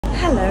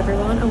Hello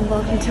everyone and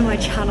welcome to my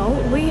channel.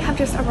 We have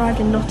just arrived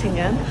in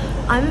Nottingham.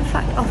 I'm in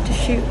fact off to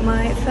shoot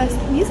my first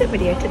music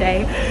video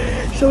today.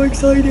 So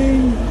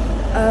exciting!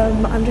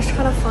 I'm just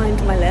trying to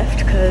find my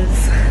lift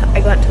because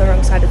I went to the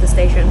wrong side of the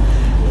station.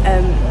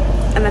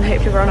 And then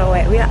hopefully we're on our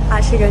way. We are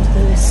actually going to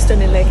the most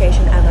stunning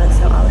location ever,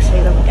 so I'll show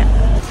you when we get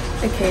there.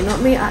 Okay,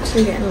 not me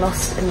actually getting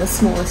lost in the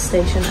smallest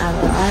station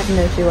ever. I have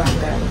no clue where I'm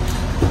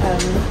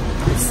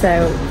going.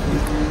 So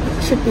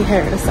should be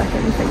here in a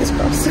second, fingers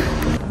crossed.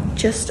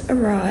 Just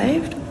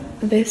arrived.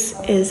 This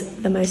is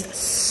the most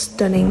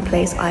stunning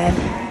place I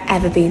have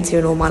ever been to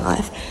in all my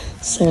life.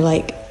 So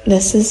like,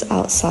 this is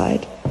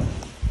outside.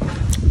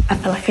 I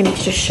feel like I need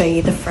to just show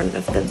you the front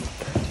of them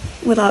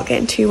without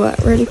getting too wet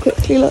really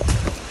quickly. Look.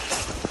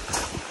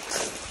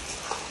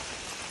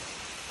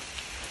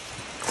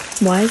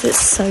 Why is it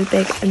so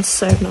big and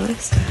so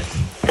nice?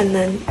 And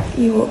then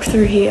you walk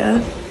through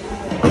here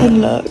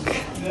and look.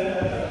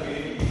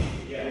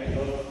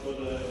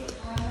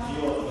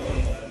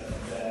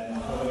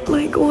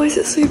 Like, why is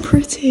it so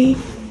pretty?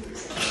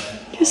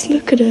 Just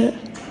look at it.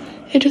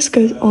 It just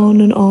goes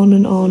on and on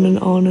and on and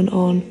on and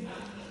on.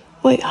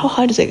 Wait, how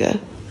high does it go?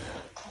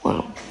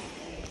 Wow.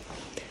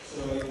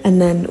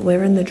 And then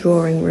we're in the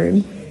drawing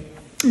room.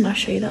 And I'll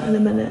show you that in a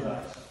minute.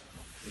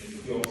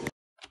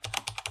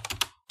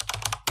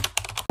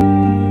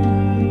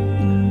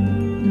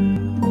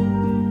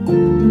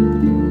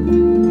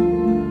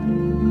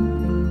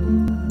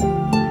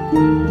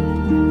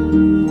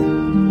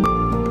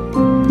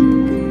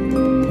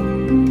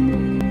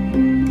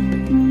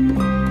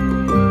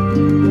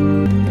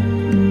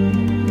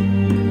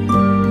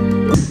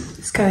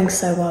 Going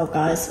so well,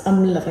 guys.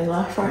 I'm loving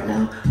life right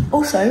now.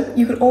 Also,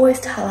 you can always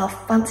tell how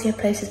fancy a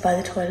place is by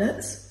the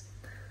toilets.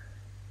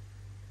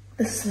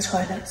 This is the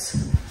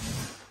toilets.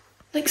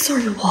 Like,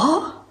 sorry,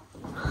 what?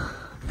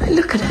 Like,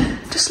 look at it.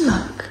 Just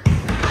look.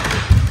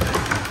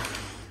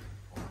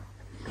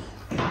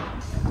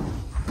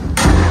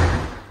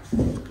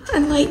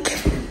 And like,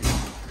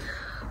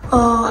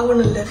 oh, I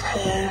want to live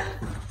here.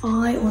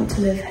 I want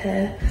to live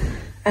here.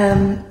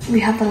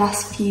 We have the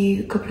last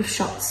couple of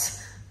shots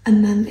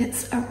and then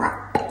it's a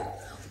wrap.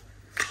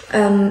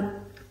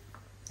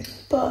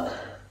 But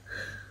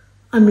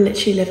I'm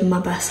literally living my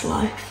best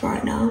life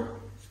right now.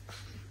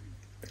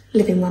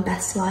 Living my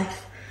best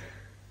life.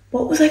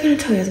 What was I going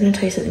to tell you? I was going to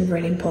tell you something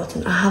really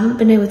important. I haven't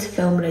been able to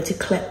film loads of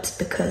clips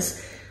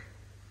because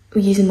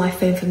we're using my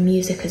phone for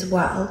music as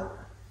well.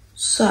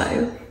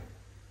 So,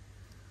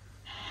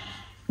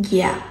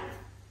 yeah.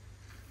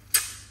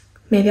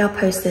 Maybe I'll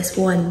post this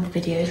when the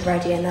video is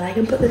ready and then I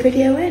can put the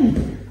video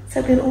in. So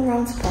it'll be an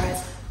all-round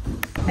surprise.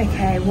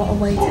 Okay, what a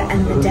way to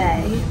end the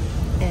day.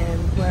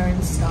 We're in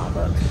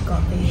Starbucks. We've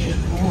got the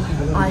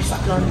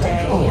iced blonde,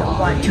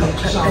 white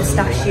chocolate,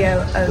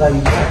 pistachio,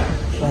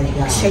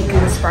 oat, shaken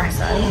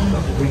espresso.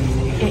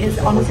 It is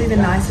honestly the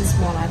nicest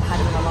one I've had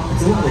in a long time.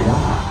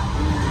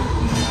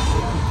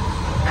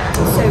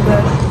 So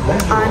good.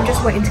 I'm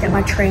just waiting to get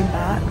my train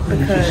back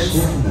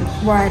because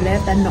where I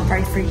live, they're not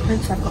very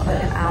frequent, so I've got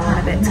like an hour and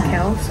a bit to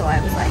kill. So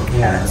I was like,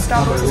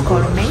 Starbucks is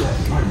calling me.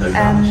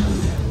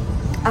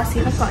 I'll see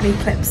if I've got any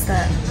clips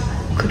that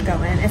could go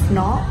in. If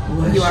not,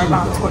 you are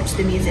about to watch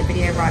the music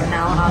video right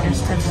now and I'll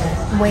just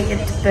have waited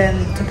for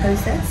them to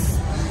post this.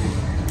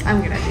 I'm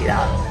gonna do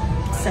that.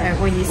 So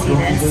when you see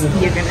this,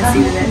 you're gonna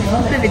see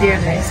the video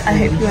next. I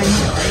hope you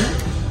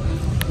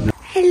enjoy.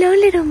 Hello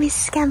little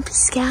Miss Scampy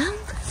Scamp.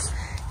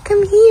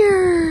 Come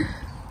here.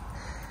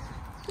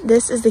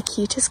 This is the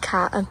cutest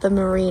cat at the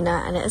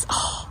marina and it is,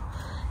 oh,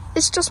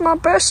 it's just my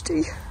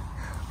bestie.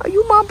 Are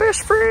you my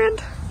best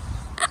friend?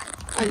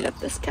 I love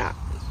this cat.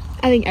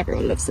 I think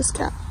everyone loves this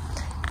cat.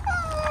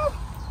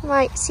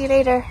 Right, see you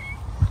later.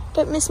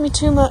 Don't miss me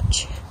too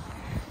much.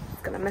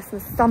 I'm gonna miss me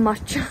so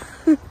much.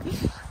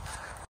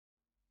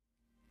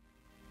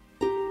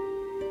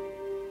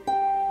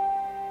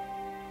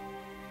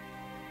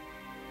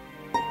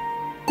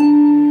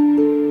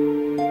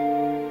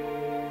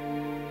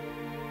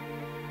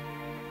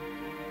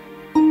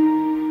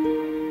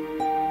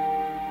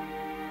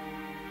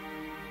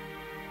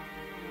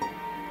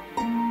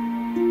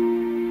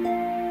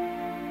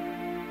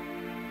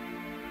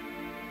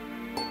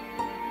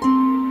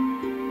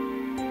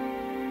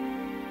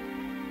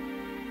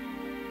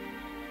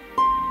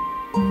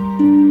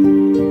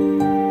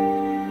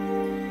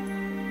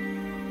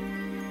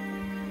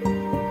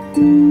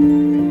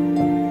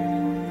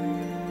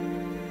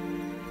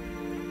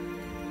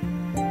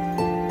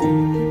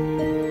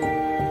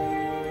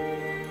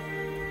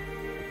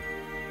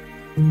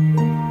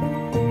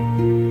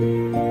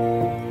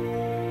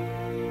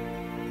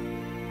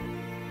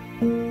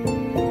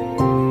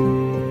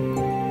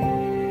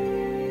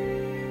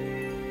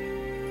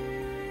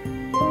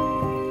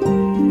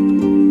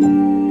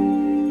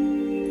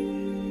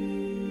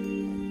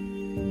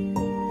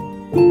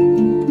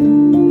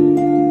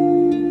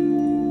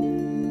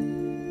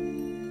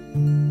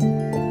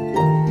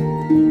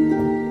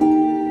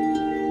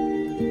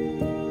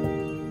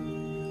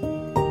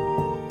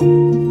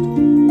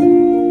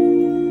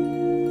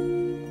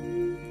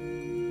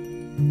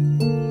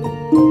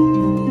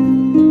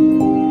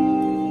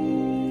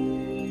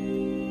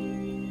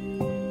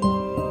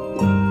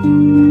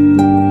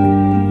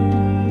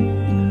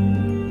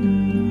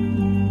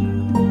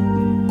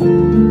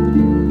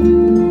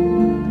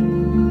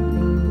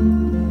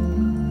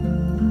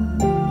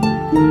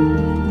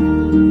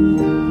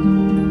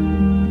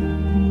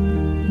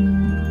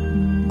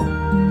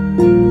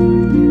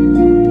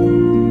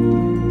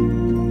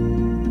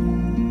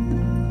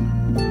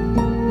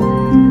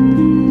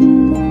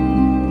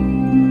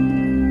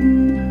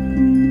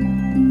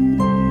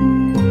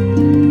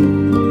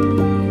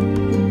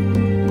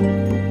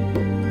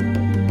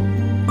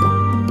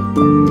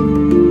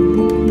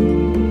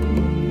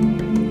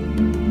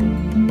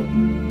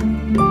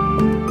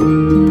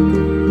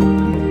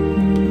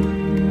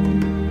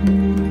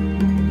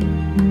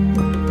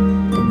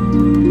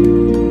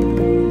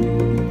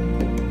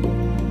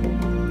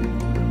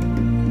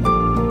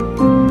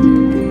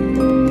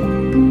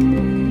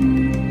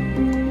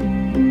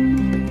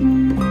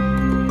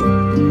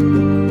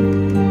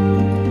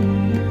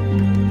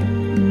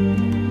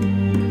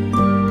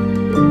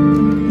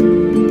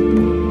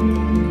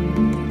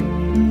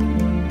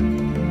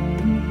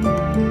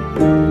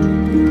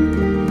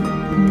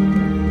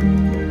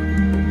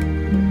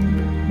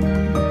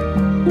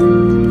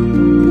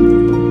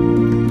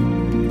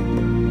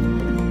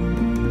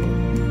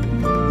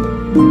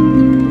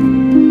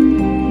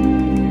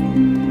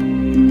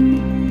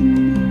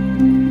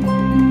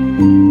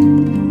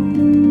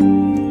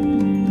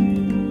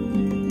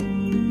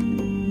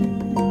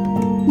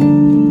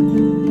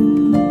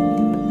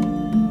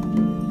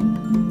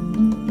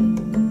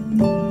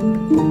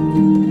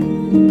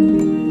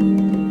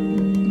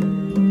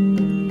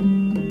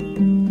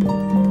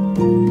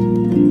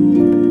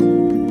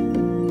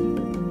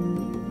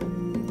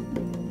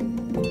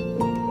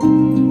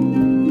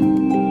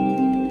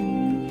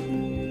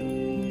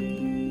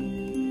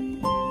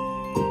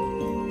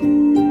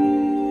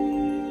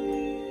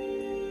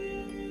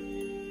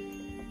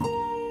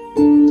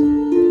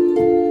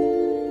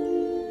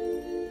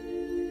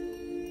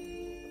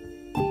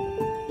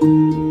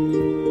 you.